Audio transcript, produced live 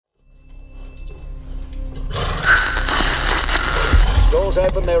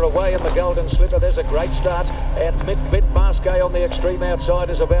doors open. They're away in the Golden Slipper. There's a great start. And Mitt Masquet on the extreme outside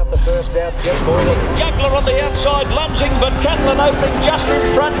is about the first out. Jeff Boylan. Juggler on the outside, lunging, but Catlin opening just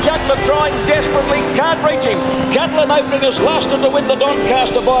in front. Juggler trying desperately, can't reach him. Catlin opening is lasted to win the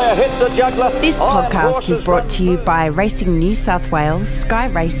Doncaster by a hit to Juggler. This podcast is brought to you by Racing New South Wales, Sky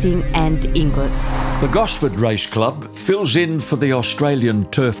Racing and Inglis. The Gosford Race Club fills in for the Australian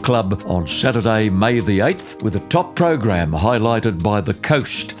Turf Club on Saturday, May the 8th, with a top program highlighted by the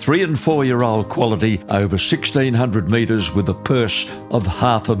Coast 3 and 4 year old quality over 1,600 metres with a purse of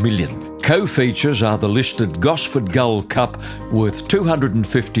 $500,000. Co-features are the listed Gosford Gull Cup worth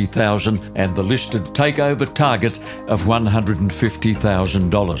 $250,000 and the listed Takeover Target of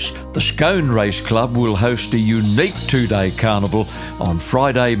 $150,000. The Scone Race Club will host a unique two-day carnival on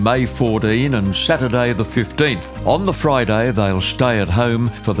Friday, May 14 and Saturday the 15th. On the Friday, they'll stay at home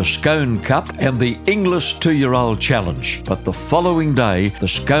for the Scone Cup and the Inglis 2-year-old Challenge. But the following day, the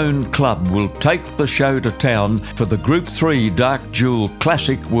Scone Club will take the show to town for the Group 3 Dark Jewel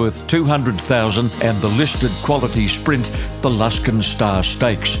Classic worth $200,000 and the listed quality sprint, the Luskin Star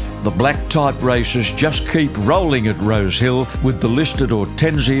Stakes. The black type races just keep rolling at Rose Hill with the listed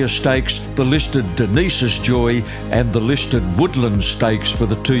Hortensia Stakes, the listed Denise's Joy and the listed Woodland Stakes for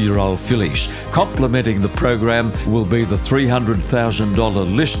the 2-year-old fillies. Complementing the program will be the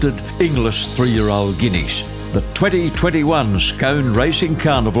 $300,000 listed Inglis 3-year-old guineas. The 2021 Scone Racing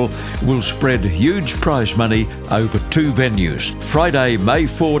Carnival will spread huge prize money over 2 venues. Friday, May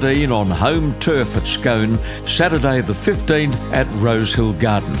 14 on home turf at Scone, Saturday the 15th at Rosehill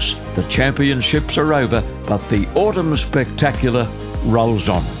Gardens. The championships are over, but the Autumn Spectacular rolls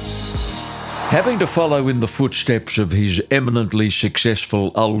on. Having to follow in the footsteps of his eminently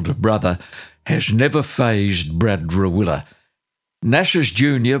successful older brother has never fazed Brad Rawiller. Nash's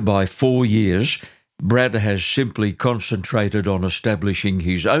junior by 4 years, Brad has simply concentrated on establishing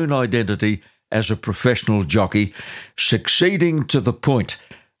his own identity as a professional jockey, succeeding to the point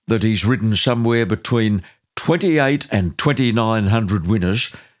that he's ridden somewhere between 28 and 2,900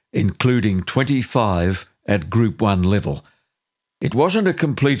 winners, including 25 at Group 1 level. It wasn't a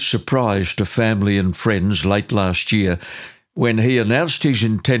complete surprise to family and friends late last year when he announced his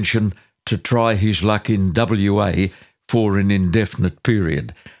intention to try his luck in WA for an indefinite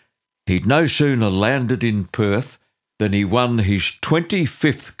period. He'd no sooner landed in Perth than he won his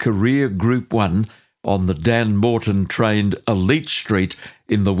 25th career Group 1 on the Dan Morton-trained Elite Street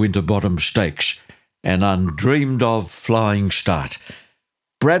in the Winterbottom Stakes, an undreamed-of flying start.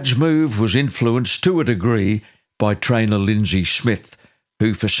 Brad's move was influenced to a degree by trainer Lindsay Smith,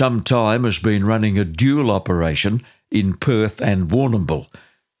 who for some time has been running a dual operation in Perth and Warrnambool,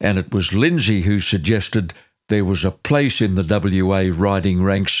 and it was Lindsay who suggested there was a place in the WA riding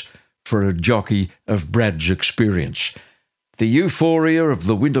ranks for a jockey of Brad's experience. The euphoria of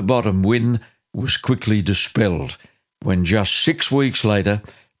the Winterbottom win was quickly dispelled when just 6 weeks later,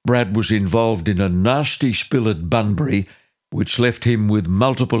 Brad was involved in a nasty spill at Bunbury, which left him with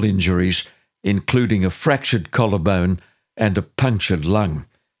multiple injuries, including a fractured collarbone and a punctured lung.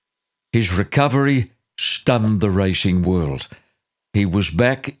 His recovery stunned the racing world. He was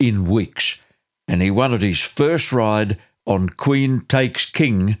back in weeks, and he won at his first ride on Queen Takes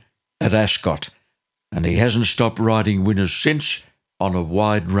King at Ascot, and he hasn't stopped riding winners since on a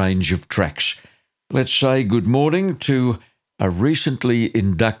wide range of tracks. Let's say good morning to a recently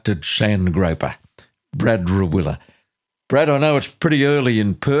inducted sandgroper, Brad Rawiller. Brad, I know it's pretty early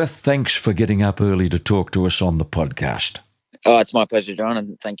in Perth. Thanks for getting up early to talk to us on the podcast. Oh, it's my pleasure, John,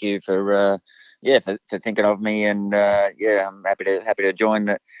 and thank you for thinking of me. And I'm happy to join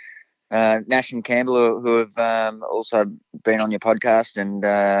the Nash and Campbell who have also been on your podcast, and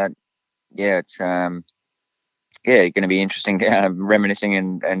it's going to be interesting, reminiscing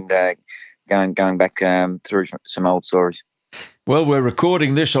and going back through some old stories. Well, we're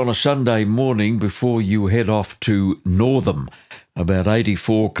recording this on a Sunday morning before you head off to Northam, about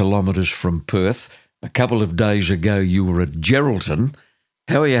 84 kilometres from Perth. A couple of days ago, you were at Geraldton.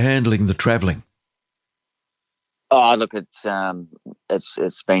 How are you handling the travelling? Oh, look, it's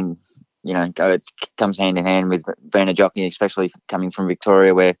been, it comes hand in hand with being a jockey, especially coming from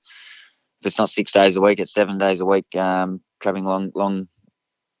Victoria, where if it's not 6 days a week, it's 7 days a week, travelling long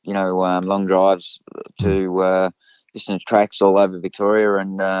drives to distant tracks all over Victoria,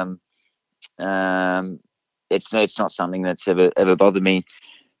 and it's not something that's ever bothered me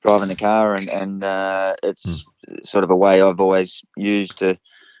driving the car, and it's sort of a way I've always used to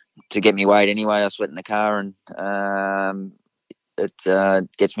get me weight anyway. I sweat in the car, and it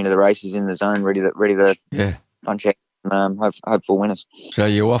gets me to the races in the zone, ready to punch out hopeful winners. So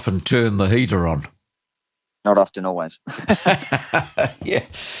you often turn the heater on? not often, always. Yeah,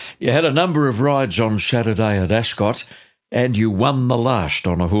 you had a number of rides on Saturday at Ascot, and you won the last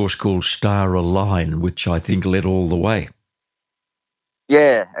on a horse called Star Align, which I think led all the way.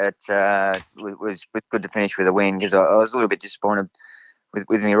 Yeah, it was good to finish with a win, because I was a little bit disappointed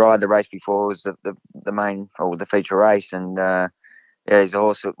with me ride. The race before was the main, or the feature race, and his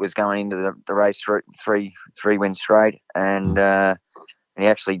horse was going into the race three wins straight, and he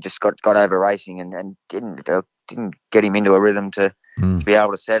actually just got over racing and didn't get him into a rhythm to be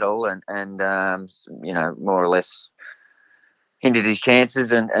able to settle, and more or less hindered his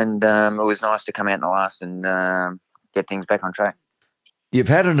chances, and it was nice to come out in the last and get things back on track. You've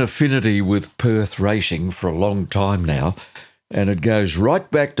had an affinity with Perth racing for a long time now, and it goes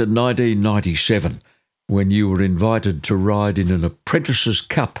right back to 1997 when you were invited to ride in an Apprentices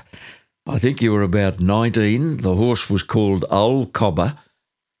Cup. I think you were about 19. The horse was called Old Cobber,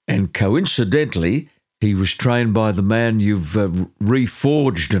 and coincidentally, he was trained by the man you've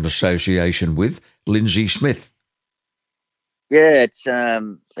reforged an association with, Lindsay Smith. Yeah,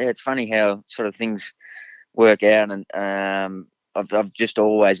 it's funny how sort of things work out, and I've just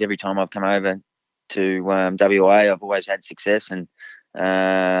always, every time I've come over to WA, I've always had success, and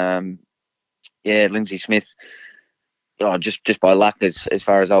Lindsay Smith, just by luck, as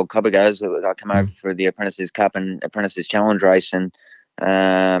far as Old Cobber goes, I come over for the Apprentices Cup and Apprentices Challenge race, and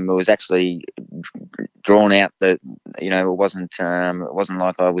it was actually drawn out that, it wasn't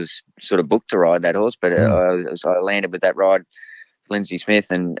like I was sort of booked to ride that horse, but I landed with that ride, Lindsay Smith,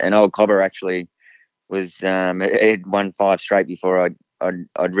 and Old Cobber actually was had won 5 straight before I'd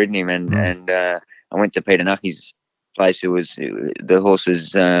ridden him, and I went to Peter Nucky's place, who was the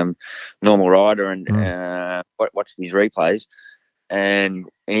horse's normal rider, and watched his replays, and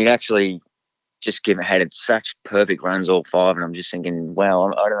he'd actually just had such perfect runs, all 5, and I'm just thinking,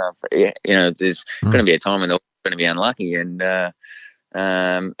 wow, I don't know if, there's going to be a time when they're going to be unlucky, and as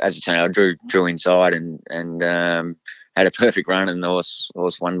I say, I drew inside and had a perfect run, and the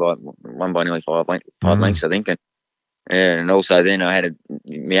horse won by nearly 5 lengths, I think, and also then I had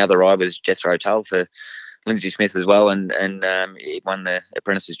my other ride was Jethro Tull for Lindsay Smith as well, and he won the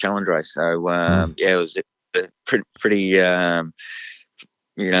Apprentices Challenge race. So it was a pretty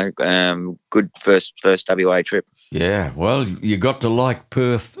good first WA trip. Yeah, well, you got to like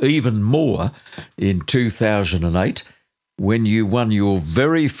Perth even more in 2008 when you won your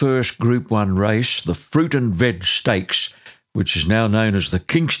very first Group 1 race, the Fruit and Veg Stakes, which is now known as the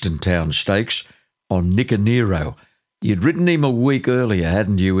Kingston Town Stakes, on Nicanero. You'd ridden him a week earlier,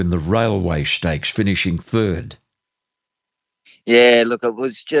 hadn't you, in the Railway Stakes, finishing 3rd? Yeah, look, it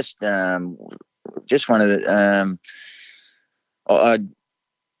was just one of the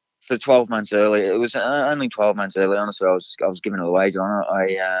for 12 months early. It was only 12 months early. Honestly, I was given a wage on it.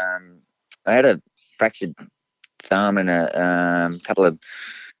 I had a fractured thumb and a couple of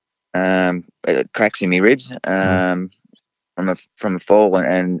cracks in my ribs from a fall,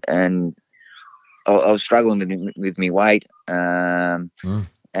 and I was struggling with my weight, and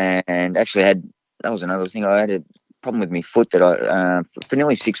actually that was another thing. I had a problem with my foot that I for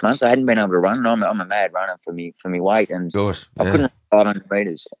nearly 6 months I hadn't been able to run. And I'm a mad runner for me weight, and I couldn't run 500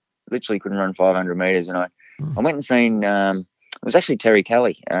 metres. Literally couldn't run 500 metres, and I went and seen. It was actually Terry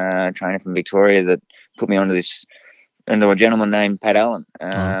Kelly, trainer from Victoria, that put me onto a gentleman named Pat Allen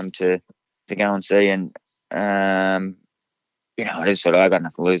to go and see, and I just thought, I got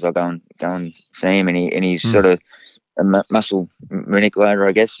nothing to lose. I'll go and see him, and he's sort of a muscle manipulator,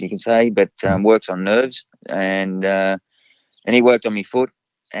 I guess you can say, but works on nerves, and he worked on my foot,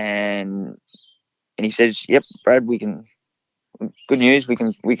 and he says, "Yep, Brad, we can. Good news, we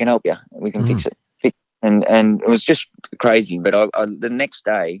can help you. We can fix it." And it was just crazy. But I the next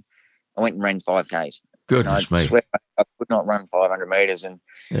day, I went and ran 5Ks. Goodness me! I swear I could not run 500 metres, and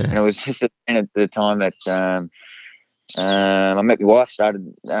it was just at the time that I met my wife,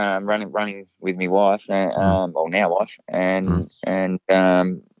 started running with my wife, well, now wife, and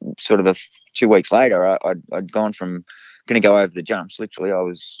sort of 2 weeks later, I'd gone from going to go over the jumps. Literally, I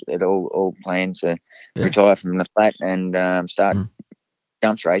was at all planned to retire from the flat and start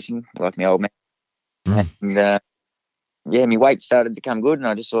jumps racing like my old man. And my weight started to come good, and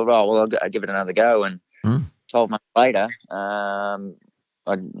I just thought, I'll give it another go. And 12 months later,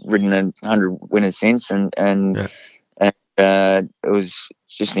 I'd ridden 100 winners since, and it was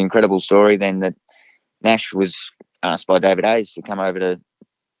just an incredible story then that Nash was asked by David Hayes to come over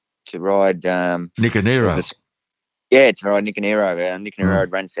to ride Nicanero. To ride Nicanero. Nicanero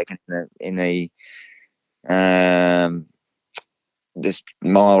had run second in the this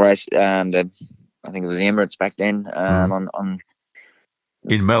mile race. I think it was the Emirates back then on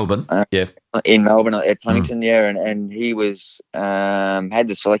In Melbourne, yeah. In Melbourne at Flemington, yeah, and he was had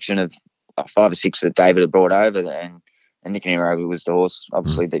the selection of 5 or 6 that David had brought over, and Nick Nero was the horse,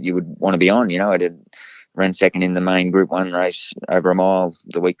 obviously, that you would want to be on. I did ran second in the main Group 1 race over a mile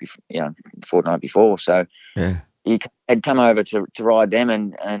the week before, fortnight before. So he had come over to ride them,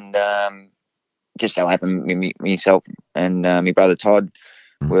 and just so happened myself and my brother Todd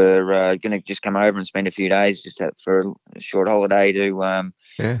were going to just come over and spend a few days just for a short holiday to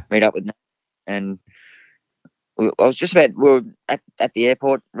meet up with Nash. And I was just we were at the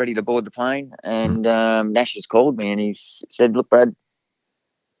airport ready to board the plane, and Nash just called me and he said, "Look, Brad,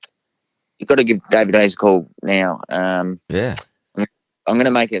 you've got to give David Hayes a call now. I'm going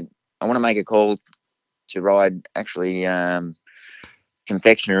to make it. I want to make a call to ride actually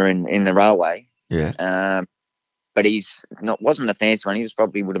confectioner in the railway. Yeah. But wasn't a fancy one. He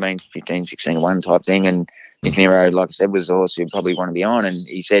probably would have been 15, 16 to 1 type thing. And Nick Nero, like I said, was the horse you'd probably want to be on. And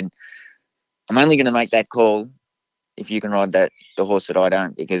he said, I'm only going to make that call if you can ride the horse that I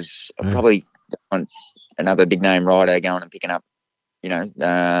don't, because I probably don't want another big name rider going and picking up,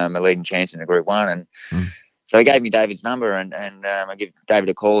 a leading chance in the Group 1. And so he gave me David's number, and I give David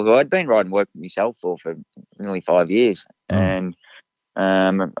a call, who I'd been riding work with myself for nearly 5 years. And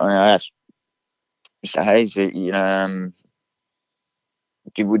I asked Mr. Hayes,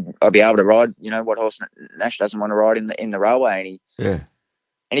 would I be able to ride, what horse Nash doesn't want to ride in the railway? And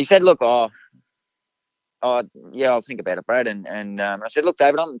he said, look, I'll think about it, Brad. And I said, look,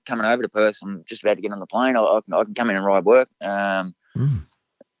 David, I'm coming over to Perth. I'm just about to get on the plane. I can come in and ride work. And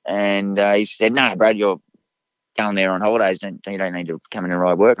he said, no, Brad, you're going there on holidays. You don't need to come in and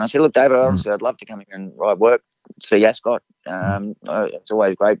ride work. And I said, look, David, I'd love to come in and ride work, see Ascot. It's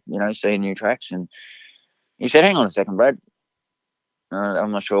always great, seeing new tracks. And he said, hang on a second, Brad.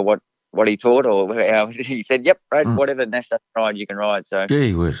 I'm not sure what he thought or how. He said, yep, Brad, whatever Nash doesn't ride, you can ride. So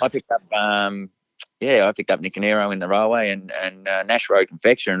I picked up I picked up Nick Nero in the railway, and Nash rode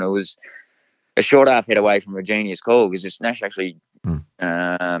confectioner, and it was a short half head away from Reginia's call, because Nash actually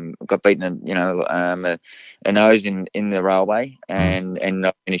got beaten a nose in the railway, and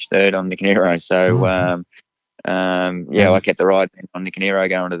I finished third on Nick Nero. So I kept the ride on Nick Nero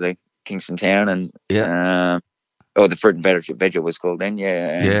going to the Kingston Town, and or the Fruit and Veg was called then,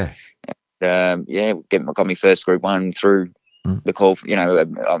 got my first Group 1 through the call,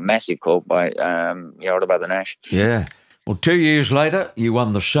 a massive call by older brother Nash. Yeah. Well, 2 years later, you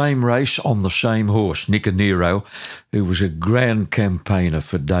won the same race on the same horse, Nick Nero, who was a grand campaigner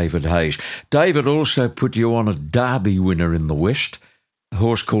for David Hayes. David also put you on a Derby winner in the West, a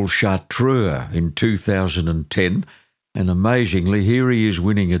horse called Chartreux in 2010. And amazingly, here he is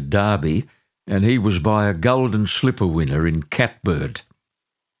winning a Derby, and he was by a Golden Slipper winner in Catbird.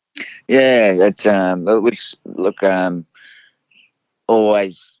 Yeah, it was,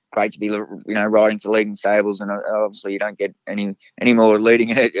 always great to be, riding for leading stables, and obviously you don't get any more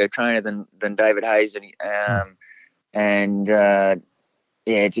leading a trainer than David Hayes, and to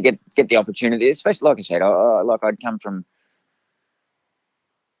get the opportunity, especially like I said, I'd come from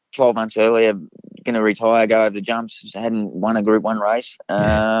 12 months earlier, going to retire, go over the jumps, hadn't won a Group 1 race,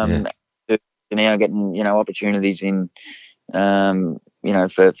 to now getting opportunities in.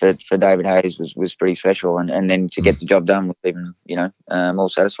 For David Hayes was pretty special, and then to get the job done was even, more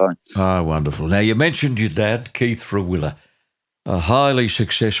satisfying. Oh, wonderful. Now, you mentioned your dad, Keith Rawiller, a highly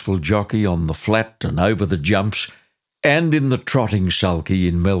successful jockey on the flat and over the jumps and in the trotting sulky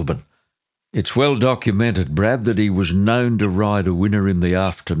in Melbourne. It's well documented, Brad, that he was known to ride a winner in the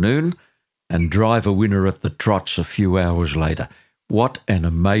afternoon and drive a winner at the trots a few hours later. What an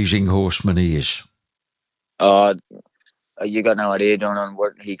amazing horseman he is. You got no idea, John, on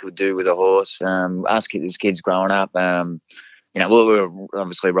what he could do with a horse. Ask his kids growing up. We were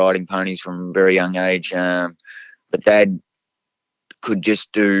obviously riding ponies from a very young age, but Dad could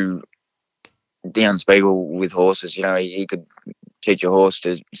just do the unspeakable with horses. He could teach a horse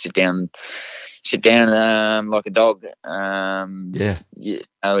to sit down like a dog. He'd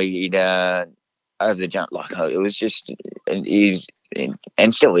over the jump, it was just, he's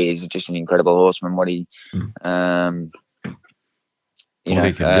and still is just an incredible horseman. What he what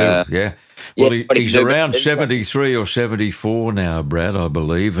he can do, yeah. Well, he's around 73 or 74 now, Brad, I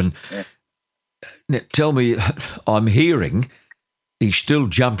believe. And tell me, I'm hearing he still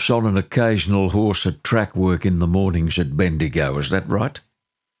jumps on an occasional horse at track work in the mornings at Bendigo. Is that right?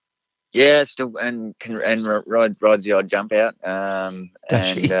 Yeah, still, and rides the odd jump out.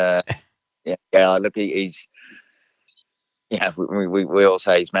 Look, he's. Yeah, we all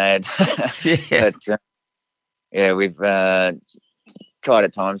say he's mad. But we've. tried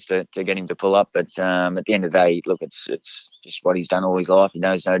at times to get him to pull up, but at the end of the day, look, it's just what he's done all his life. He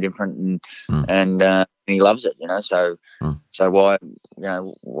knows no different, and he loves it, So why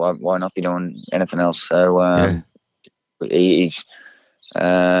why not be doing anything else? So he's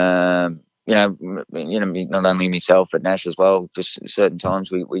not only myself but Nash as well. Just certain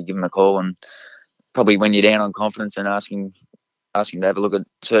times we give him a call, and probably when you're down on confidence and ask him to have a look at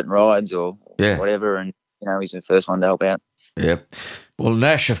certain rides or whatever, and he's the first one to help out. Yep. Well,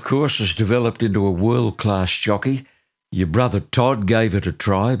 Nash, of course, has developed into a world-class jockey. Your brother Todd gave it a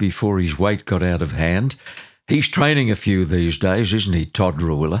try before his weight got out of hand. He's training a few these days, isn't he, Todd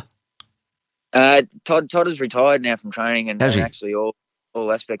Rawiller? Todd is retired now from training, and actually all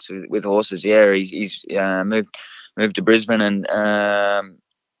aspects with horses. Yeah, he's moved to Brisbane and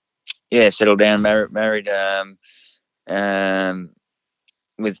settled down, married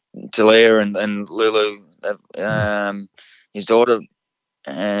with Talia and Lulu, his daughter,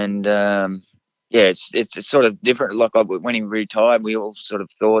 and it's sort of different. Like when he retired, we all sort of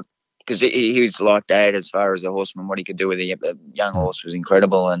thought, because he was like Dad as far as a horseman, what he could do with a young horse was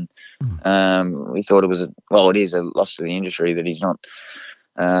incredible, and we thought it is a loss to the industry that he's not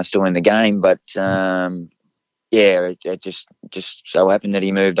still in the game, but it just so happened that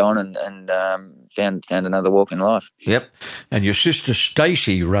he moved on and found another walk in life. Yep. And your sister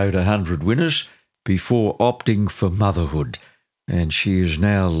Stacey rode 100 winners before opting for motherhood, and she is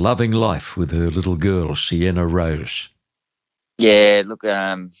now loving life with her little girl, Sienna Rose. Yeah, look,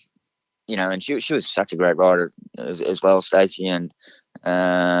 and she was such a great rider as well, Stacey, and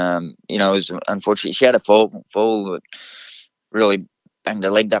it was unfortunate. She had a fall that really banged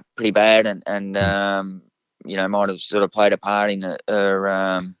her leg up pretty bad, and might have sort of played a part in her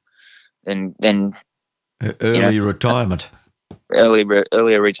early retirement.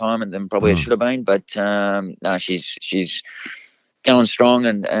 Earlier retirement than probably it should have been, but no, she's going strong,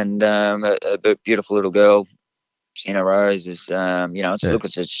 and a beautiful little girl, Sienna Rose, is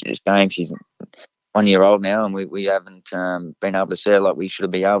it's a shame she's 1 year old now, and we haven't been able to see her like we should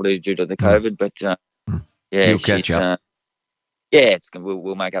have been able to due to the COVID, but you'll catch up.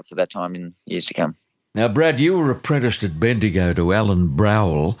 We'll make up for that time in years to come. Now, Brad, you were apprenticed at Bendigo to Alan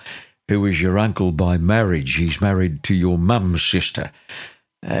Browell, who is your uncle by marriage. He's married to your mum's sister.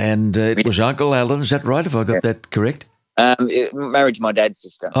 And it was Uncle Alan, is that right? Have I got that correct? Married to my dad's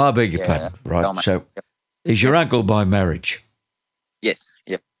sister. Oh, I beg your pardon. Right, so he's your uncle by marriage? Yes,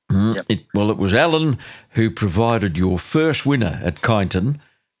 yep. Yep. It was Alan who provided your first winner at Kyneton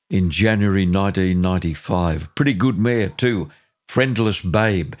in January 1995. Pretty good mare too, Friendless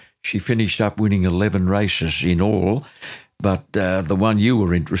Babe. She finished up winning 11 races in all, but the one you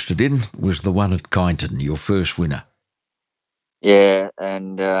were interested in was the one at Kyneton, your first winner. Yeah,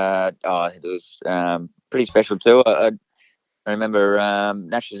 and it was pretty special too. I remember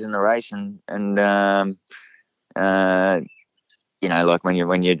Nash was in the race, and like when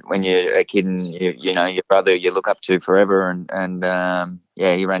you're a kid and your brother you look up to forever, and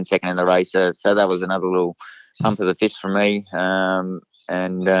he ran second in the race, so that was another little pump of the fist for me.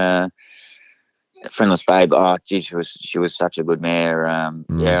 And Friendless Babe, she was such a good mare. I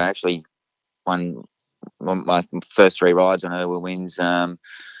actually won my first 3 rides on her were wins.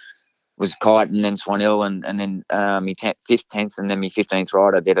 Was Kyneton, then Swan Hill, and then my 5th, 10th, and then my 15th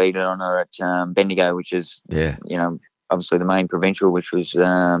ride I did eat it on her at Bendigo, which is obviously the main provincial, which was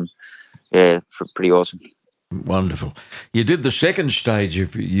pretty awesome. Wonderful. You did the second stage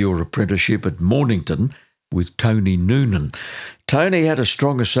of your apprenticeship at Mornington with Tony Noonan. Tony had a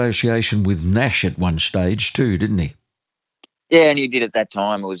strong association with Nash at one stage too, didn't he? Yeah, and he did at that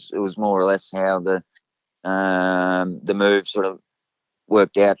time. It was more or less how the move sort of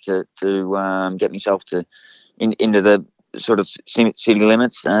worked out to get myself into the sort of city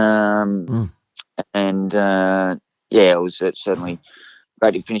limits. And it was certainly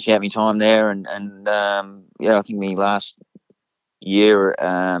great to finish out my time there. And I think my last year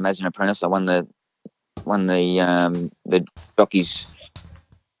as an apprentice, I won the jockeys,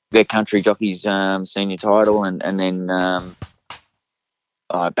 their country jockeys senior title, and then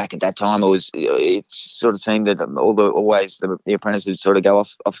back at that time it sort of seemed that always the apprentices sort of go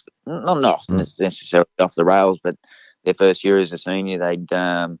off not necessarily off the rails, but their first year as a senior they'd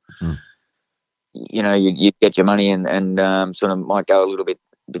you'd get your money and sort of might go a little bit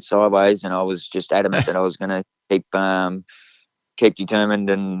sideways, and I was just adamant that I was going to keep determined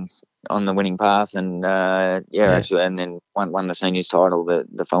and on the winning path, and actually, and then won the seniors title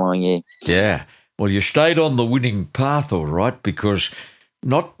the following year. Yeah, well, you stayed on the winning path, all right, because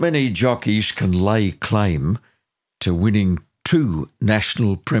not many jockeys can lay claim to winning 2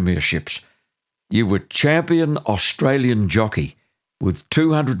 national premierships. You were champion Australian jockey with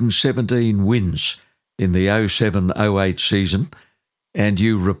 217 wins in the 07-08 season, and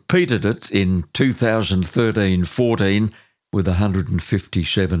you repeated it in 2013-14 with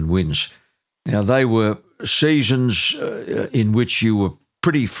 157 wins. Now, they were seasons in which you were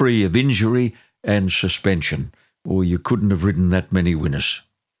pretty free of injury and suspension, or you couldn't have ridden that many winners.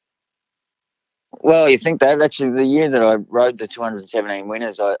 Well, you think that actually the year that I rode the 217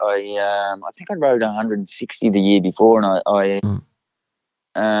 winners, I think I rode 160 the year before, and I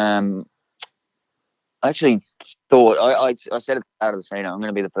actually thought I said at the start of the season I'm going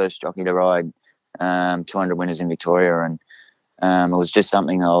to be the first jockey to ride 200 winners in Victoria, and it was just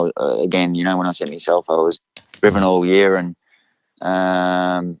something again, you know, when I set myself, I was driven all year, and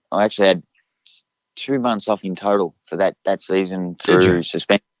I actually had 2 months off in total for that season through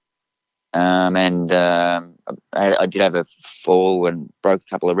suspension. I did have a fall and broke a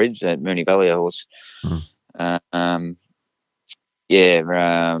couple of ribs at Moonee Valley horse.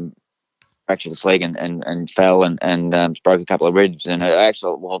 Fractured the leg and fell and broke a couple of ribs. And it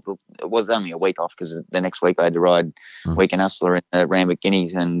was only a week off because the next week I had to ride Week and Hustler in Randwick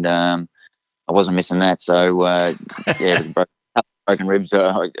Guineas, and I wasn't missing that. So, broken ribs,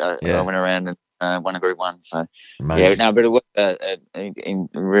 I went around and won a Group 1. So, amazing. But it was a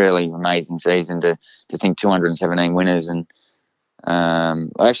really amazing season to think 217 winners. And I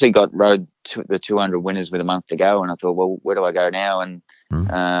actually rode the 200 winners with a month to go, and I thought, well, where do I go now? And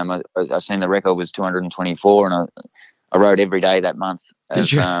I seen the record was 224, and I rode every day that month.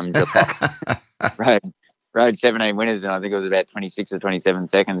 Did you? Rode 17 winners, and I think it was about 26 or 27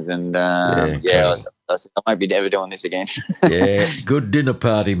 seconds. And I said, I won't be ever doing this again. Yeah, good dinner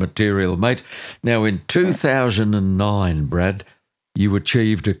party material, mate. Now, in 2009, Brad, you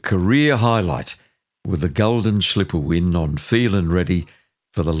achieved a career highlight with a Golden Slipper win on Feelin' Ready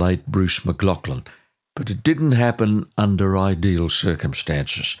for the late Bruce McLaughlin. But it didn't happen under ideal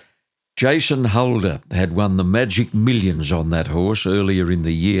circumstances. Jason Holder had won the Magic Millions on that horse earlier in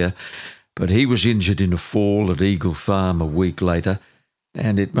the year, but he was injured in a fall at Eagle Farm a week later,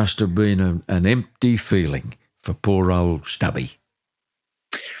 and it must have been an empty feeling for poor old Stubby.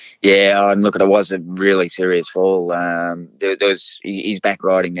 Yeah, and look, it was a really serious fall. He's back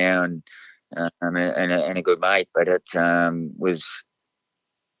riding now, and a good mate, but it was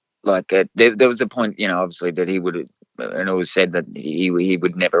like there was a point, you know, obviously that he would, and it was said that he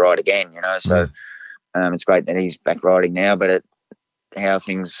would never ride again, you know. So it's great that he's back riding now, but how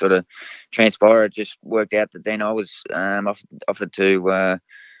things sort of transpired, it just worked out that then I was offered to.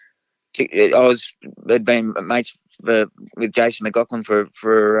 I'd been mates with Jason McLaughlin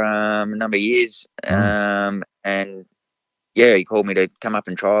for a number of years, and he called me to come up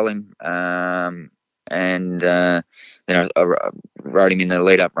and trial him, and then I rode him in the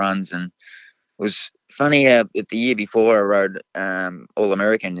lead-up runs, and it was funny. The year before, I rode All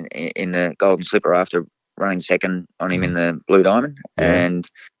American in the Golden Slipper after running second on him in the Blue Diamond, and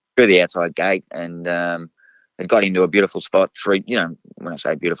through the outside gate, and it got into a beautiful spot. When I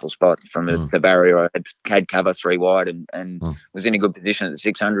say beautiful spot, from the barrier, I had cover 3 wide, and was in a good position at the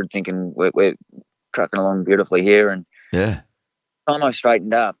 600, thinking we're trucking along beautifully here. And yeah, time I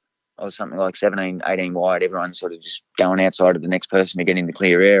straightened up, I was something like 17, 18 wide. Everyone sort of just going outside of the next person to get into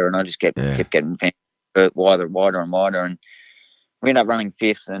clear air, and I just kept getting wider and wider, and we ended up running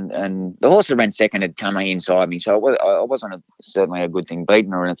 5th, and the horse that ran second had come inside me, so I wasn't certainly a good thing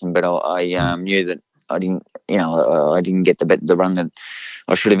beaten or anything, but I knew that I didn't get the run that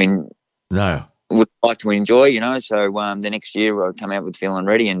I should have been. No. Would like to enjoy, you know. So the next year I come out with Feelin'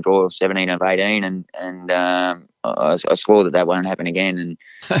 Ready and draw 17 of 18, and I swore that won't happen again.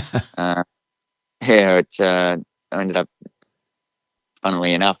 And I ended up,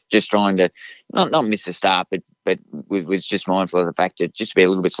 funnily enough, just trying to not miss the start, but was just mindful of the fact that just to be a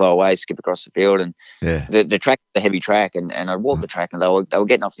little bit slow away, skip across the field, and the track, the heavy track, and I walked the track, and they were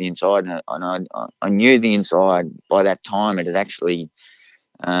getting off the inside, and I knew the inside by that time. It had actually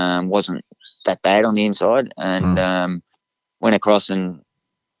wasn't that bad on the inside, and went across and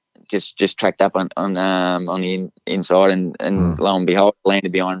just tracked up on the inside, and lo and behold,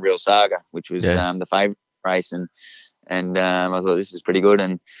 landed behind Real Saga, which was the favourite race, and I thought this is pretty good.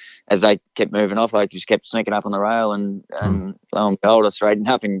 And as they kept moving off, I just kept sneaking up on the rail, and lo and behold, I straightened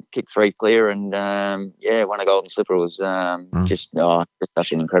up and kicked 3 clear, and won a Golden Slipper. It was just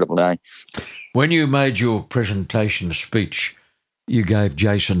such an incredible day. When you made your presentation speech, you gave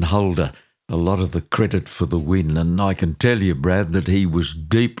Jason Holder a lot of the credit for the win, and I can tell you, Brad, that he was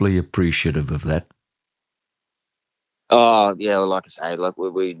deeply appreciative of that. Oh, yeah, well, like I say, like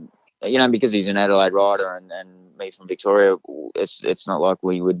we because he's an Adelaide rider and me from Victoria, it's not like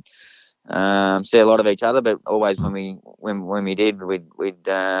we would see a lot of each other, but always when we did, we'd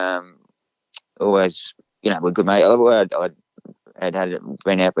always, we're good mate. I'd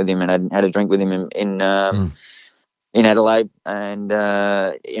been out with him and I'd had a drink with him in Adelaide, and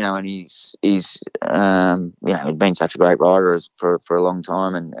and he's he'd been such a great rider for a long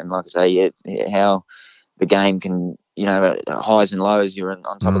time, and like I say, how the game can, highs and lows. You're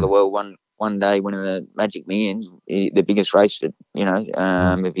on top of the world one day winning a Magic Millions, the biggest race of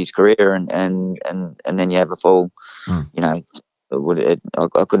his career, and then you have a fall. I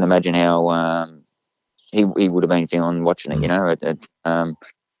couldn't imagine how he would have been feeling watching it.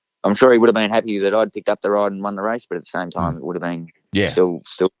 I'm sure he would have been happy that I'd picked up the ride and won the race, but at the same time, it would have been still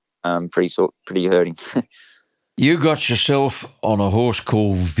pretty hurting. You got yourself on a horse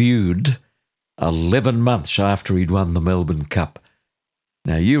called Viewed 11 months after he'd won the Melbourne Cup.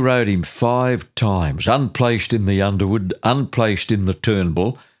 Now, you rode him 5 times, unplaced in the Underwood, unplaced in the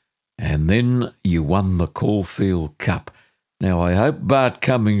Turnbull, and then you won the Caulfield Cup. Now, I hope Bart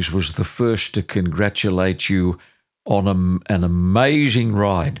Cummings was the first to congratulate you on an amazing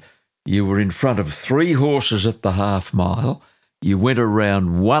ride. You were in front of 3 horses at the half mile. You went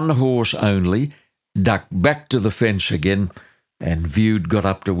around 1 horse only, ducked back to the fence again, and Viewed got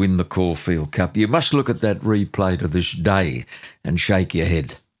up to win the Caulfield Cup. You must look at that replay to this day and shake your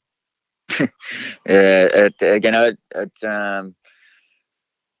head.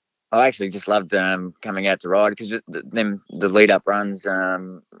 I actually just loved coming out to ride, because the lead-up runs,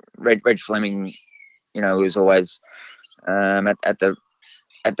 Reg Fleming, who was always at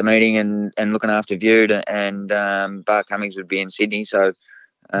the meeting and looking after Viewed, and Bart Cummings would be in Sydney, so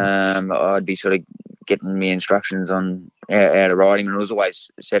I'd be sort of getting me instructions on how to ride him, and it was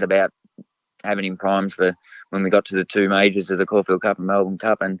always said about having him primed for when we got to the 2 majors of the Caulfield Cup and Melbourne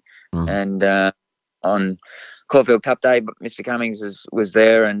Cup, and on Caulfield Cup day, Mr. Cummings was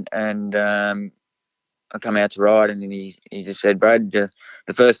there, and I come out to ride, and then he just said, Brad, the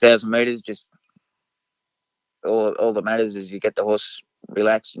first 1,000 metres, just all that matters is you get the horse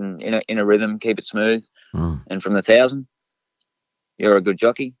relaxed and in a rhythm, keep it smooth, and from the 1,000, you're a good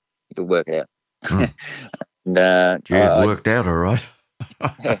jockey, you'll work it out. And it worked out all right.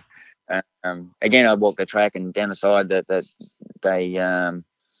 Again, I walked the track and down the side that they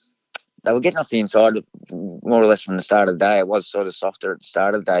were getting off the inside more or less from the start of the day. It was sort of softer at the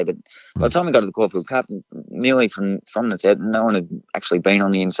start of the day, but by the time we got to the Caulfield Cup, nearly from the set, no one had actually been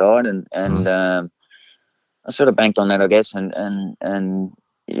on the inside, and I sort of banked on that, I guess, and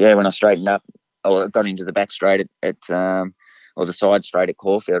when I straightened up, I got into the back straight or the side straight at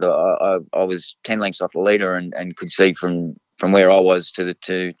Caulfield. I was 10 lengths off the leader and could see from where I was to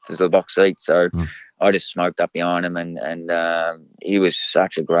the box seat. So I just smoked up behind him, and he was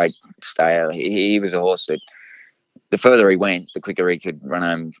such a great stayer. He was a horse that the further he went, the quicker he could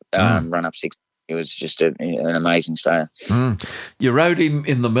run up 6. It was just an amazing stayer. You rode him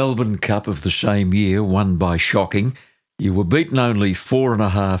in the Melbourne Cup of the same year, won by Shocking. You were beaten only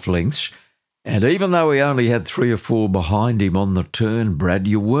 4.5 lengths. And even though he only had 3 or 4 behind him on the turn, Brad,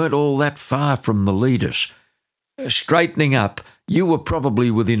 you weren't all that far from the leaders. Straightening up, you were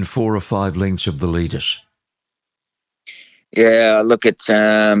probably within 4 or 5 lengths of the leaders. Yeah, look, it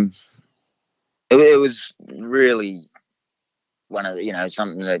was really one of the,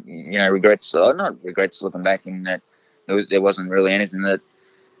 something that, not regrets looking back, in that there wasn't really anything that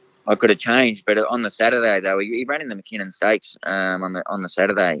I could have changed. But on the Saturday, though, he ran in the McKinnon Stakes on the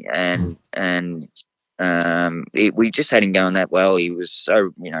Saturday, and we just had him going that well. He was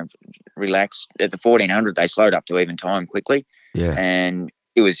so relaxed. At the 1400, they slowed up to even time quickly, and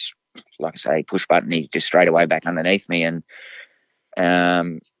it was, like I say, push button. He just straight away back underneath me, and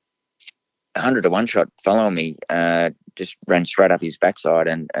 100 to 1 shot following me, just ran straight up his backside,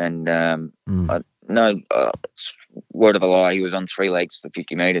 and word of a lie, he was on 3 legs for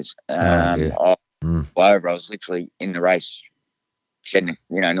 50 metres. I was literally in the race, shedding,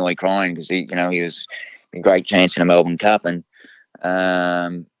 nearly crying, because he was a great chance in a Melbourne Cup, and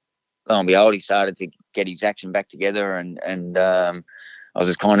lo and behold, he started to get his action back together, and I was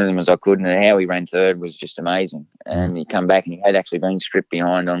as kind to him as I could, and how he ran third was just amazing. And he come back, and he had actually been stripped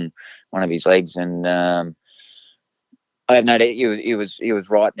behind on one of his legs, and I have no doubt he was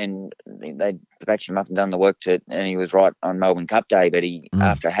right. And they'd actually up and done the work and he was right on Melbourne Cup day. But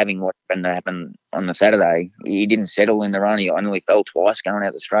after having what happened on the Saturday, he didn't settle in the run. He only fell twice going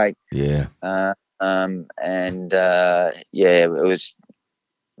out the straight. Yeah. It was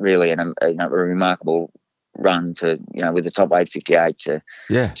really a remarkable run to, with the top weight 58 to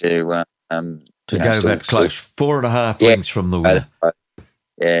go that close, 4.5 lengths from the winner.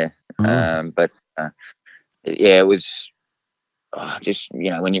 It was just,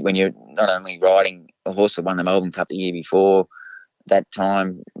 when you're not only riding a horse that won the Melbourne Cup the year before, that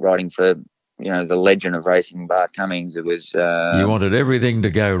time riding for, the legend of racing, Bart Cummings, it was... you wanted everything to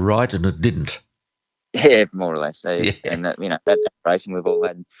go right and it didn't. Yeah, more or less. Yeah. And that racing we've all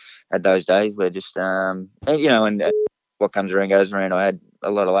had those days where just, and what comes around goes around. I had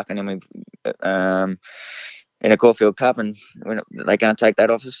a lot of luck, and then we in a Caulfield Cup, and they can't take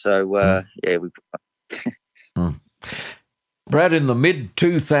that off us. So we. Brad, in the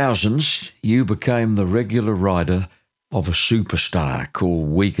mid-2000s, you became the regular rider of a superstar called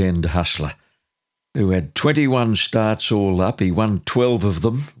Weekend Hustler, who had 21 starts all up. He won 12 of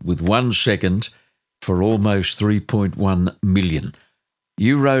them with 1 second for almost 3.1 million.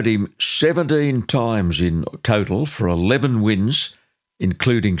 You rode him 17 times in total for 11 wins,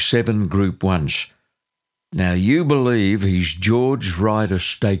 including 7 Group 1s. Now, you believe his George Ryder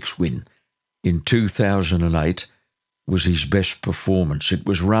Stakes win in 2008 was his best performance. It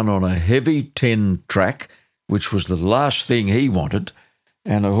was run on a heavy 10 track, which was the last thing he wanted,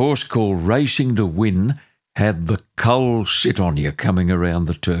 and a horse called Racing to Win had the coal sit on you coming around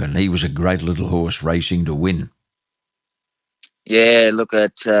the turn. He was a great little horse, Racing to Win. Yeah, look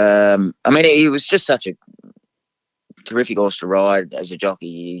at... he was just such a terrific horse to ride as a jockey.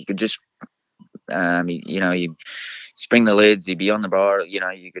 You could just... you spring the lids, he'd be on the bridle,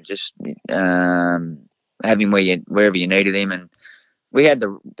 you could just have him wherever you needed him. And we had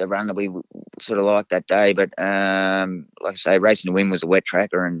the run that we sort of liked that day, but like I say, Racing to Win was a wet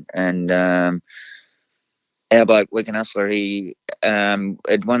tracker, and our bloke Weekend Hustler, he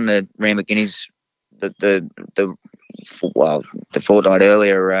had won the Randwick Guineas the fortnight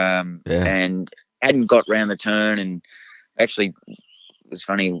earlier, and hadn't got round the turn, and actually it was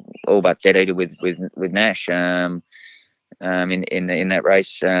funny, all but dead eater with Nash in that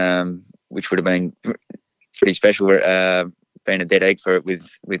race, which would have been pretty special, being a dead eat for it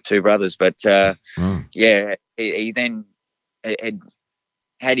with two brothers. But he then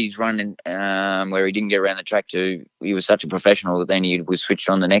had his run where he didn't get around the track he was such a professional that then he was switched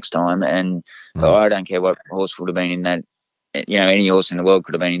on the next time. And I don't care what horse would have been in that, any horse in the world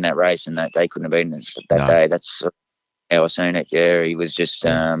could have been in that race, and that they couldn't have been that day. That's how I seen it. Yeah, he was just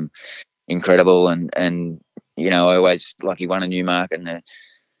incredible, and I always he won a Newmarket and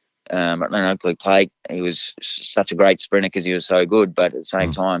an Oakley Plate. He was such a great sprinter because he was so good, but at the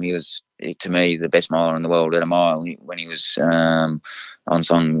same time, he was, to me, the best miler in the world at a mile. When he was on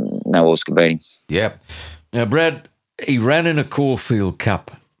song, no horse could beat him. Yeah. Now, Brad, he ran in a Caulfield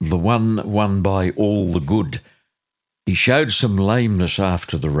Cup, the one won by All the Good. He showed some lameness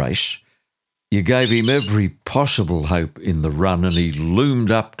after the race. You gave him every possible hope in the run, and he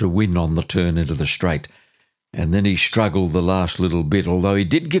loomed up to win on the turn into the straight. And then he struggled the last little bit, although he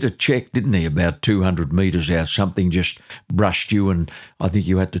did get a check, didn't he, about 200 metres out. Something just brushed you, and I think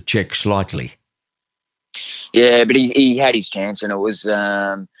you had to check slightly. Yeah, but he had his chance, and it was,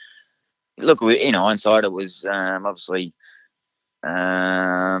 look, in hindsight, it was obviously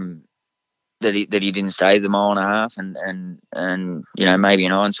that he didn't stay the mile and a half, and maybe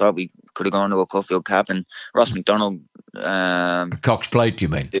in hindsight we could have gone to a Caulfield Cup. And Ross McDonald... Cox Plate, you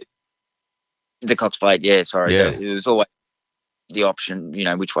mean? The Cox Plate, yeah, sorry. Yeah. It was always the option,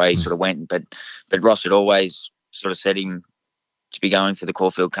 which way he sort of went. But Ross had always sort of set him to be going for the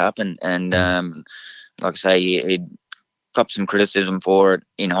Caulfield Cup. And like I say, he'd copped some criticism for it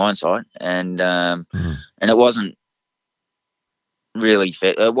in hindsight. And it wasn't really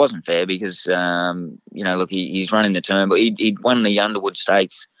fair. It wasn't fair because, look, he's running the turn. But he'd won the Underwood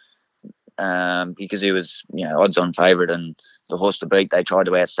Stakes because he was, odds-on favourite, and the horse to beat, they tried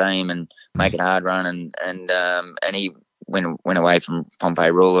to outstay him and make it hard run, and he went away from Pompey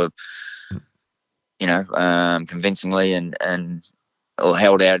Ruler, convincingly, and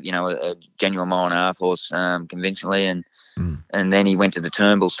held out, a genuine mile and a half horse convincingly, and then he went to the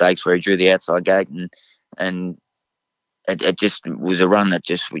Turnbull Stakes where he drew the outside gate, and it just was a run that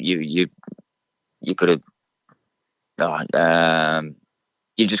just you could have,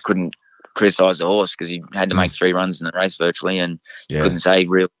 you just couldn't criticise the horse because he had to make 3 runs in the race virtually, and you couldn't say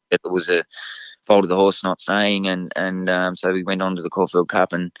really that it was a fault of the horse not staying, and so we went on to the Caulfield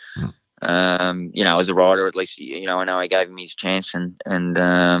Cup, and as a rider, at least I know I gave him his chance, and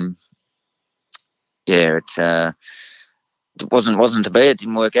it wasn't to be. It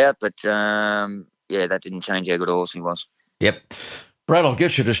didn't work out, but that didn't change how good a horse he was. Yep. Brad, I'll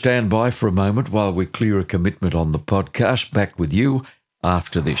get you to stand by for a moment while we clear a commitment on the podcast. Back with you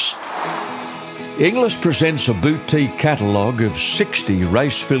after this. Inglis presents a boutique catalogue of 60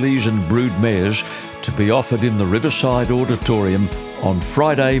 race fillies and brood mares to be offered in the Riverside Auditorium on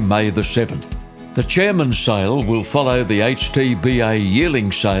Friday, May the 7th. The Chairman's Sale will follow the HTBA Yearling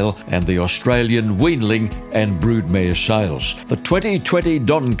Sale and the Australian Weanling and Broodmare Sales. The 2020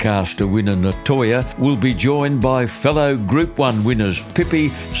 Doncaster winner Natoya will be joined by fellow Group 1 winners Pippi,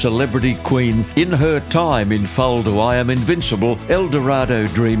 Celebrity Queen, In Her Time in Foal to I Am Invincible, Eldorado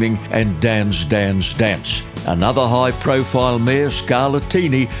Dreaming and Dan's Dance. Another high-profile mare,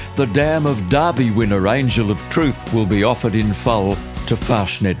 Scarlatini, the Dam of Derby winner Angel of Truth, will be offered in foal to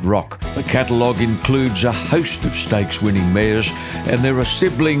Fastnet Rock. The catalogue includes a host of stakes-winning mares, and there are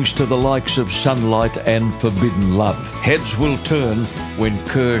siblings to the likes of Sunlight and Forbidden Love. Heads will turn when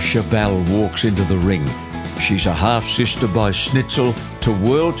Kerr Cheval walks into the ring. She's a half-sister by Schnitzel to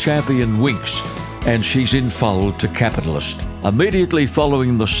world champion Winx, and she's in foal to Capitalist. Immediately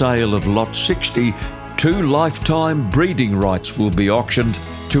following the sale of Lot 60, 2 lifetime breeding rights will be auctioned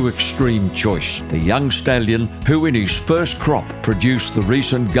to Extreme Choice, the young stallion who in his first crop produced the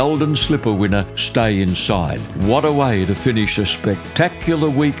recent Golden Slipper winner Stay Inside. What a way to finish a spectacular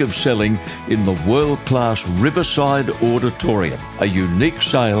week of selling in the world-class Riverside Auditorium. A unique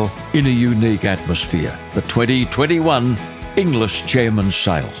sale in a unique atmosphere. The 2021 Inglis Chairman's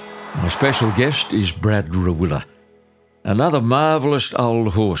Sale. My special guest is Brad Rawiller. Another marvellous old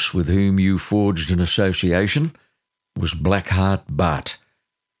horse with whom you forged an association was Blackheart Bart.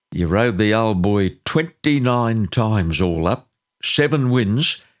 You rode the old boy 29 times all up, 7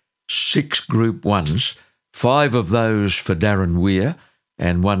 wins, 6 Group 1s, 5 of those for Darren Weir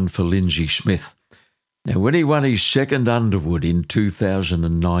and 1 for Lindsay Smith. Now, when he won his second Underwood in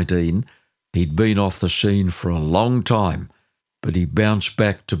 2019, he'd been off the scene for a long time, but he bounced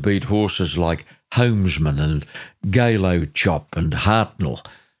back to beat horses like Homesman and Galo Chop and Hartnell.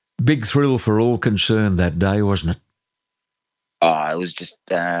 Big thrill for all concerned that day, wasn't it? Oh, it was just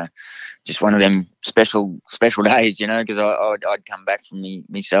one of them special days, you know, because I'd come back from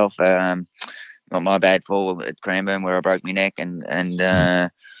myself, my bad fall at Cranbourne where I broke my neck, and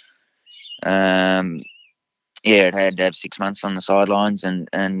it had to have 6 months on the sidelines, and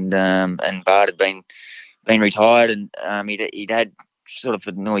Bart had been retired, and he'd had sort of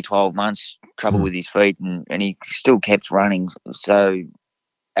for nearly 12 months trouble with his feet, and he still kept running so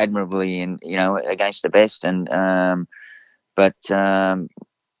admirably, and you know, against the best, and but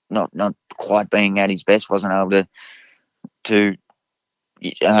not quite being at his best, wasn't able to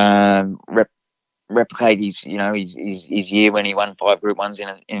replicate his year when he won 5 Group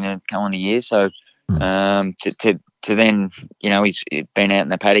 1s in a calendar year. So to then, you know, he's been out in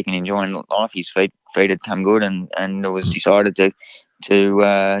the paddock and enjoying life. His feet had come good, and it was decided to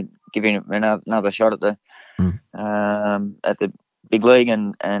give him another shot at the big league,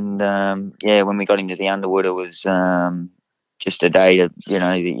 and when we got him to the Underwood, it was just a day that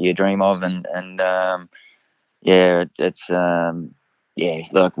you dream of, and it's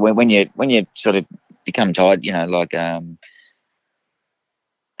like when you sort of become tired, you know, like have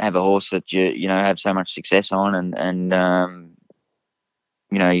a horse that you have so much success on, and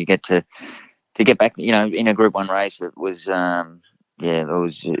you get to get back, you know, in a Group 1 race. It was it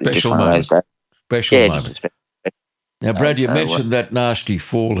was special just one moment. of those days. Special moment. Now, Brad, you mentioned that nasty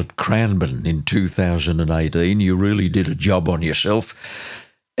fall at Cranbourne in 2018. You really did a job on yourself.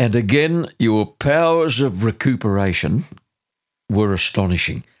 And again, your powers of recuperation were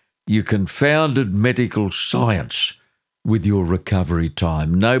astonishing. You confounded medical science with your recovery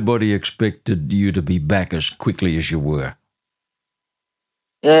time. Nobody expected you to be back as quickly as you were.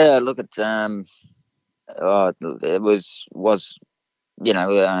 Yeah, look, it was you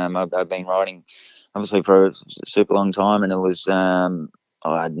know, I've been riding obviously for a super long time, and it was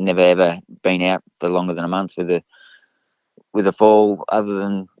I'd never ever been out for longer than a month with a fall, other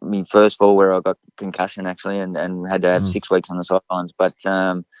than my first fall where I got concussion actually, and had to have 6 weeks on the sidelines. But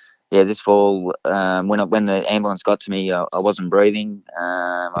this fall, when the ambulance got to me, I wasn't breathing.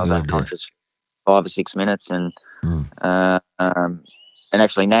 I was unconscious for 5 or 6 minutes, and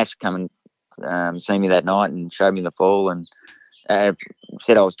actually Nash come and see me that night and showed me the fall, and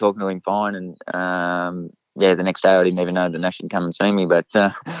said I was talking to him fine, and the next day I didn't even know that Nash had come and see me, but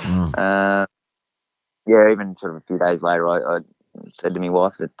even sort of a few days later, I said to my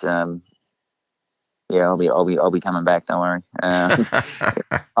wife that I'll be coming back. Don't worry.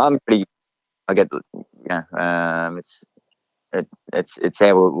 I'm pretty. I get it's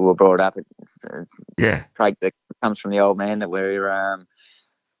how we were brought up. It's trait that comes from the old man that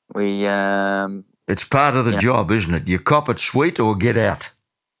we. It's part of the job, isn't it? You cop it sweet or get out.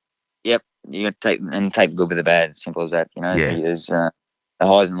 Yep, you got to take the good with the bad. Simple as that. You know, there's the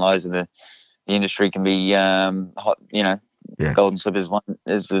highs and lows of the industry can be hot. You know, Golden Slipper's one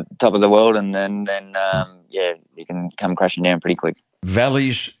is the top of the world, and then you can come crashing down pretty quick.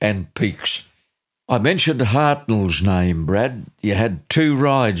 Valleys and peaks. I mentioned Hartnell's name, Brad. You had 2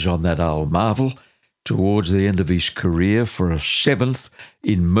 rides on that old marvel towards the end of his career, for a 7th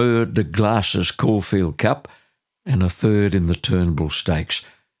in Mer de Glace's Caulfield Cup and a 3rd in the Turnbull Stakes.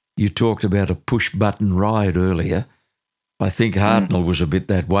 You talked about a push-button ride earlier. I think Hartnell was a bit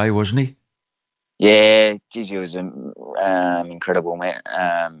that way, wasn't he? Yeah, geez, he was incredible, man.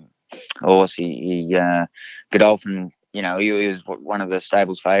 Horse, he Godolphin, he was one of the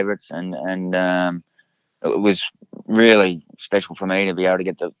stable's favourites, and it was really special for me to be able to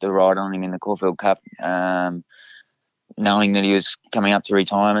get the ride on him in the Caulfield Cup, knowing that he was coming up to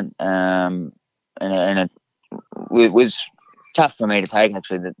retirement, and it was tough for me to take,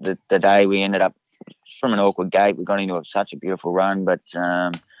 actually. The day we ended up from an awkward gate, we got into such a beautiful run, but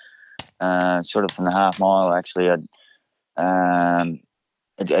sort of from the half mile, actually, it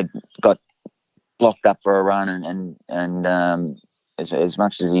got blocked up for a run, and as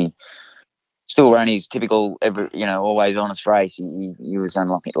much as he still ran his typical, always honest race, he was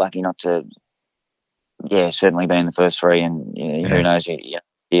lucky not to, certainly be in the first 3, and who knows,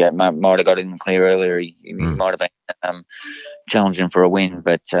 might have got in the clear earlier. He might have been challenging for a win,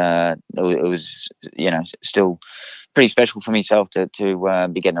 but it was, still pretty special for myself to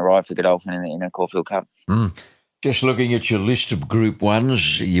be getting a ride for Godolphin in a Caulfield Cup. Just looking at your list of Group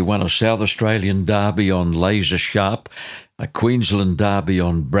 1s, you won a South Australian Derby on Laser Sharp, a Queensland Derby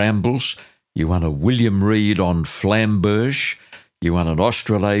on Brambles, you won a William Reid on Flamberge, you won an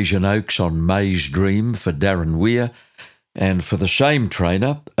Australasian Oaks on May's Dream for Darren Weir, and for the same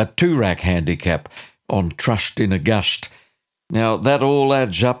trainer, a two-rack handicap on Trust in August. Now, that all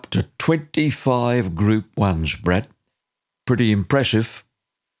adds up to 25 Group 1s, Brad. Pretty impressive.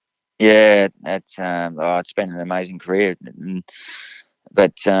 Yeah, that's it's been an amazing career,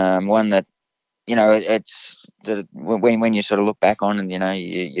 but one that, it's when you sort of look back on, and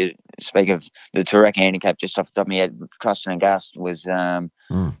you speak of the two-rack handicap, just off the top of my head, Trust in August was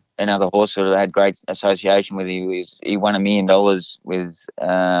another horse that had great association with. He won $1 million with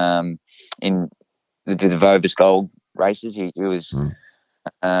in the Vobis Gold races. He was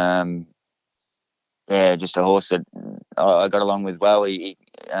just a horse that I got along with well. I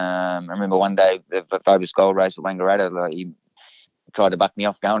remember one day the Vobis Gold race at Wangaratta, he tried to buck me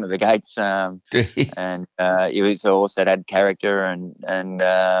off going to the gates, and he was a horse that had character, and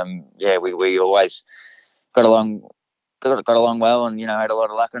we always got along well, and had a lot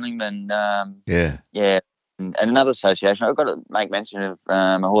of luck on him, and and another association I've got to make mention of,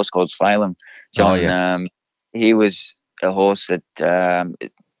 a horse called Slalom John. He was a horse that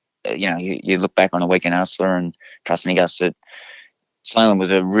you look back on a Weekend Hustler and Trust in August, that Slalom was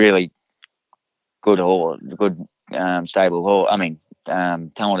a really good horse, stable horse. I mean,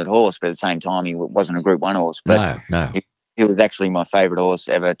 talented horse, but at the same time, he wasn't a Group 1 horse. But no. He was actually my favourite horse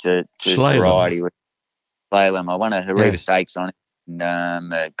ever to ride. He was Slalom. I won a Hariba Stakes on it,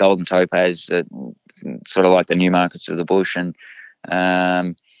 and Golden Topaz, sort of like the Newmarkets of the bush, and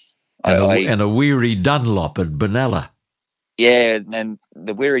a Weary Dunlop at Benalla. Yeah, and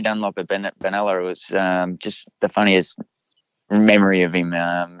the Weary Dunlop at Benalla was just the funniest memory of him.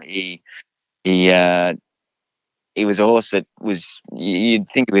 He was a horse that was, you'd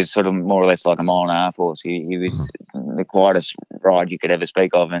think he was sort of more or less like a 1.5-mile horse. He was the quietest ride you could ever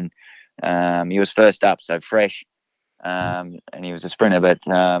speak of, and he was first up, so fresh, and he was a sprinter, but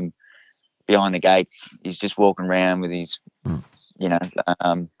behind the gates, he's just walking around with his,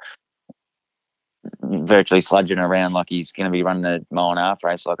 virtually sludging around like he's going to be running a 1.5-mile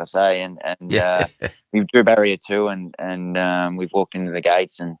race, like I say, and we drew barrier 2, and we've walked into the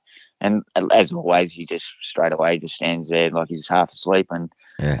gates, and as always, he just straight away just stands there like he's half asleep, and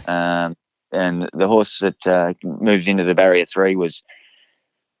the horse that moves into the barrier 3 was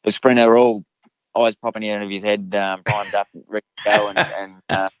the sprinter, all eyes popping out of his head, primed up, ready to go,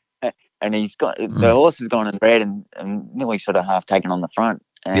 and he's got the horse has gone in red and nearly sort of half taken on the front,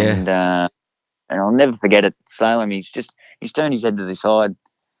 and I'll never forget it. Salem, he's turned his head to the side,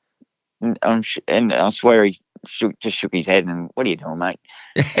 and I swear he just shook his head and, "What are you doing, mate?"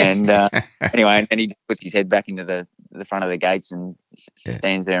 And anyway, and then he puts his head back into the front of the gates and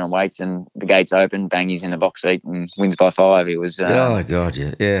stands there and waits, and the gates open, bang, he's in the box seat and wins by 5. It was oh god,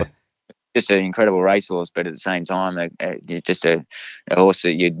 yeah. Just an incredible racehorse, but at the same time, just a horse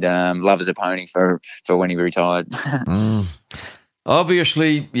that you'd love as a pony for when he retired.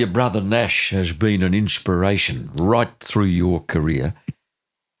 Obviously, your brother Nash has been an inspiration right through your career.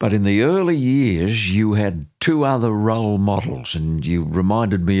 But in the early years, you had 2 other role models, and you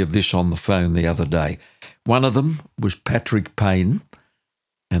reminded me of this on the phone the other day. One of them was Patrick Payne,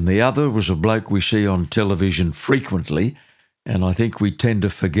 and the other was a bloke we see on television frequently, And I think we tend to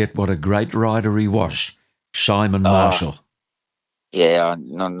forget what a great rider he was, Simon Marshall. Yeah,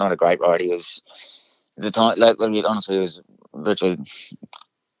 not a great rider. He was, at the time, like, honestly, he was virtually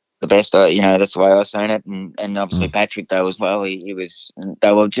the best. That's the way I've seen it. And obviously Patrick, though, as well.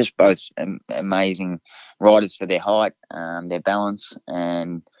 They were just both amazing riders for their height, their balance,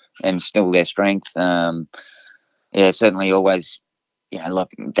 and still their strength. Certainly always, like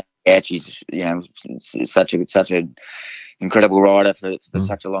Gauchi's, such a incredible rider for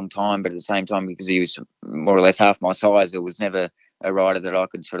such a long time. But at the same time, because he was more or less half my size, there was never a rider that I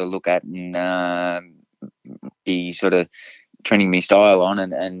could sort of look at and be sort of training me style on.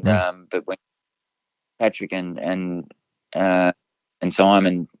 But when Patrick and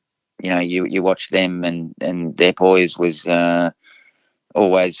Simon, you watch them and their poise was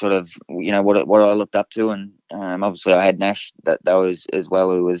always sort of what I looked up to. And obviously I had Nash that was as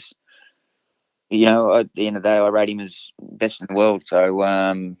well, who was, at the end of the day, I rate him as best in the world. So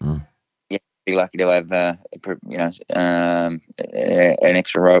be lucky to have an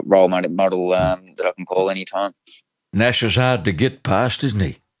extra role model that I can call anytime. Nash is hard to get past, isn't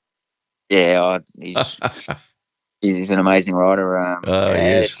he? Yeah, he's an amazing rider.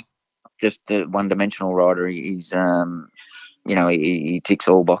 Yes. Just a one-dimensional rider. He's he ticks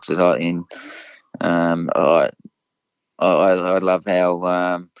all boxes. I love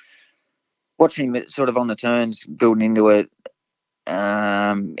how watching him sort of on the turns, building into it,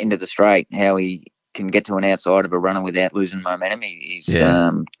 into the straight, how he can get to an outside of a runner without losing momentum. He's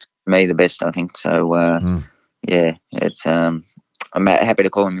to me the best, I think. So it's I'm happy to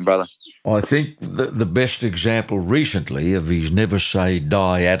call him your brother. I think the best example recently of his never say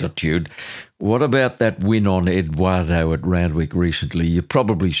die attitude. What about that win on Eduardo at Randwick recently? You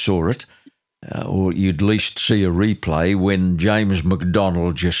probably saw it, or you'd at least see a replay when James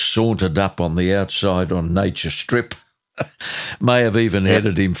McDonald just sauntered up on the outside on Nature Strip. May have even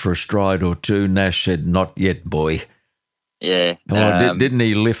headed him for a stride or two. Nash said, "Not yet, boy." Yeah. Didn't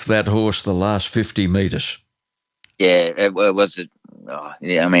he lift that horse the last 50 metres? Yeah, it was.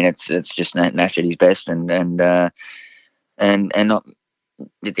 I mean, it's just Nash at his best, and not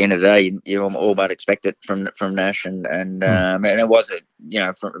at the end of the day, you all but expect it from Nash, and it was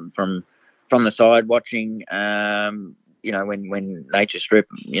from the side watching. When Nature Strip,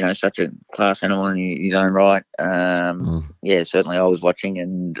 such a class animal in his own right. Certainly I was watching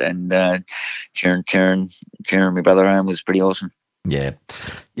and cheering my brother home was pretty awesome. Yeah,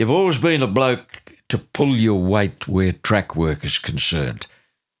 you've always been a bloke to pull your weight where track work is concerned.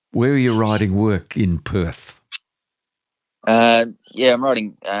 Where are you riding work in Perth? I'm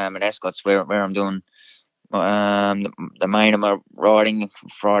riding at Ascot's where I'm doing the main of my riding.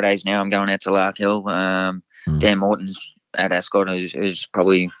 Fridays now I'm going out to Lark Hill. Dan Morton's at Ascot is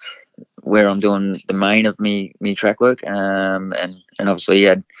probably where I'm doing the main of me track work. And obviously he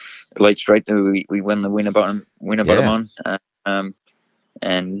had Elite Street that we won the winner bottom on.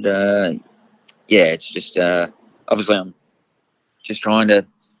 It's just obviously I'm just trying to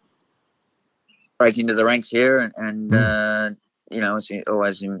break into the ranks here, and it's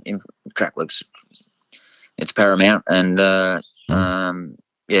always in track works. It's paramount, and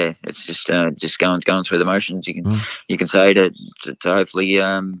it's just going through the motions. You can say to hopefully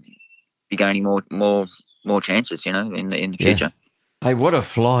be gaining more chances, in the future. Hey, what a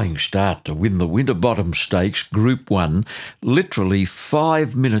flying start to win the Winterbottom Stakes Group 1 literally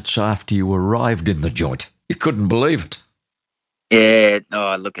 5 minutes after you arrived in the joint. You couldn't believe it. Yeah,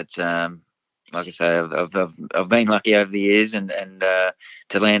 look, it's like I say, I've been lucky over the years, and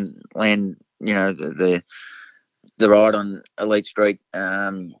to land the ride on Elite Street,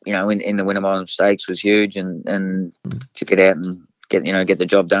 in the Winterbottom Stakes was huge, and to get out and get the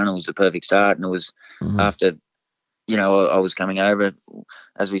job done, it was the perfect start, and it was after. I was coming over,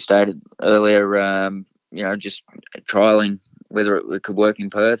 as we stated earlier, just trialling whether it could work in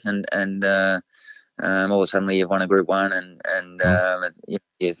Perth, and all of a sudden you've won a Group 1, and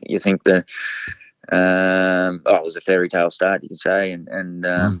you think that it was a fairy tale start, you could say,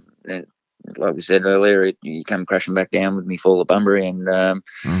 and like we said earlier, you come crashing back down with me fall of Bunbury, and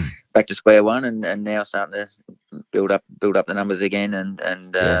back to square one, and now starting to build up the numbers again,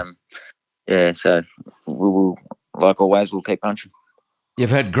 so we will. Like always, we'll keep punching. You've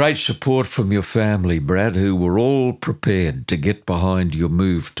had great support from your family, Brad, who were all prepared to get behind your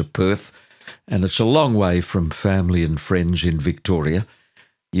move to Perth, and it's a long way from family and friends in Victoria.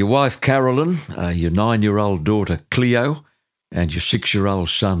 Your wife, Carolyn, your 9-year-old daughter, Cleo, and your 6-year-old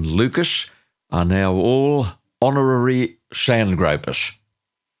son, Lucas, are now all honorary sandgropers.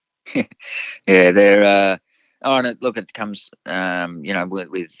 Yeah, they're... and look, it comes,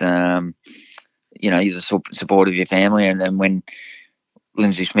 with you're the support of your family. And then when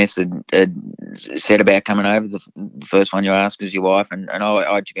Lindsay Smith had said about coming over, the first one you asked was your wife, and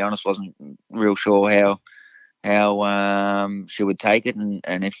I, to be honest, wasn't real sure how she would take it, and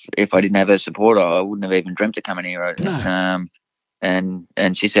if I didn't have her support, I wouldn't have even dreamt of coming here. No. And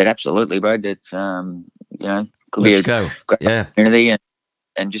she said, absolutely, bro. That could Let's be go. great opportunity,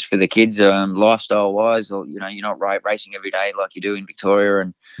 and just for the kids, lifestyle wise, or you're not racing every day like you do in Victoria,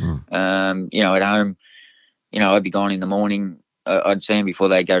 and at home, I'd be gone in the morning. I'd see them before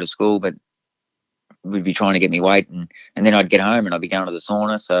they go to school, but we'd be trying to get me weight, and then I'd get home and I'd be going to the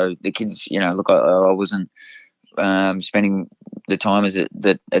sauna. So the kids, look, I wasn't spending the time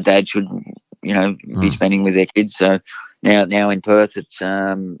that a dad should, be spending with their kids. So now in Perth, it's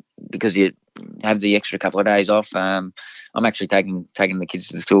because you have the extra couple of days off. I'm actually taking the kids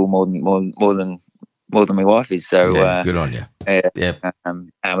to school more than my wife is. So good on you.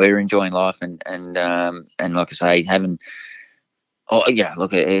 We're enjoying life, and like I say, having.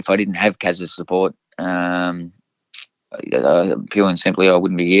 Look, if I didn't have Kaz's support, purely and simply, I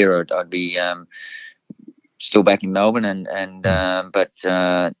wouldn't be here. I'd be still back in Melbourne, but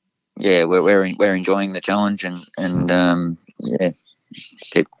we're enjoying the challenge, and we'll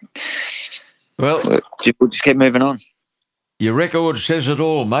just keep moving on. Your record says it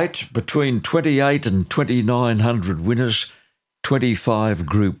all, mate. Between 28 and 2,900 winners, 25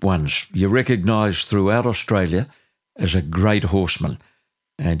 Group 1s. You're recognised throughout Australia as a great horseman,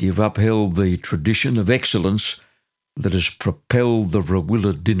 and you've upheld the tradition of excellence that has propelled the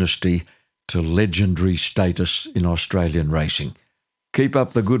Rawiller dynasty to legendary status in Australian racing. Keep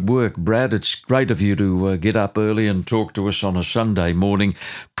up the good work, Brad. It's great of you to get up early and talk to us on a Sunday morning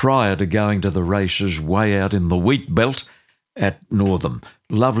prior to going to the races way out in the wheat belt at Northam.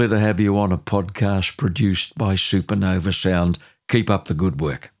 Lovely to have you on a podcast produced by Supernova Sound. Keep up the good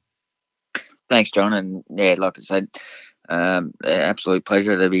work. Thanks, John. And like I said, absolute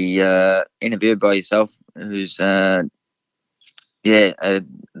pleasure to be interviewed by yourself, who's the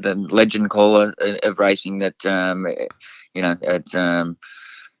legend caller of racing. That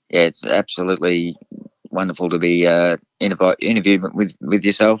it's absolutely wonderful to be interviewed with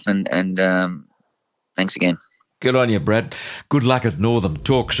yourself. And thanks again. Good on you, Brad. Good luck at Northam.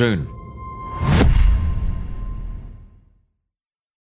 Talk soon.